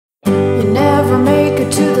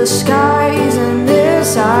to the skies, and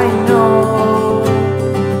this I know.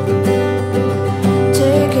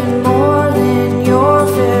 Taking more than your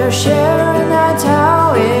fair share, and that's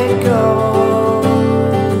how it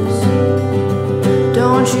goes.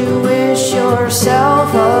 Don't you wish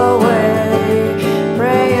yourself away,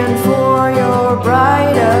 praying for your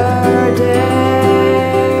brighter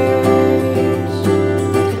days,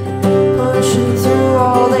 pushing through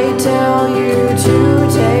all they tell you to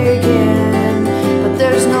take in, but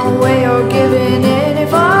there's no way you're giving in.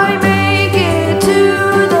 If I make it to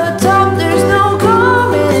the top, there's no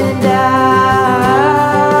coming down.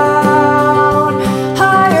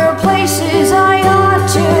 Higher places I ought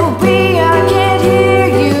to be, I can't hear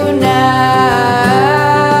you now.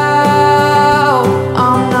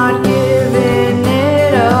 I'm not giving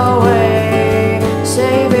it away,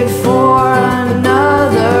 save it for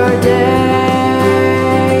another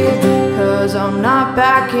day, 'cause I'm not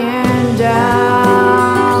backing down.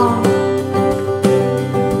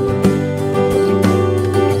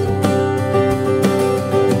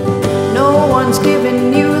 No one's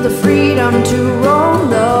giving you the freedom to roam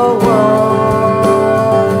the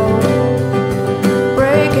world,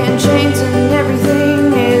 breaking chains and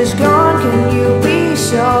everything is gone. Can you be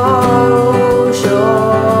so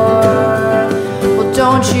sure? Well,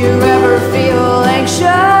 don't you ever feel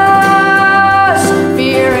anxious,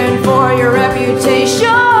 fearing for your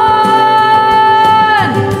reputation,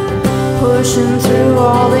 pushing through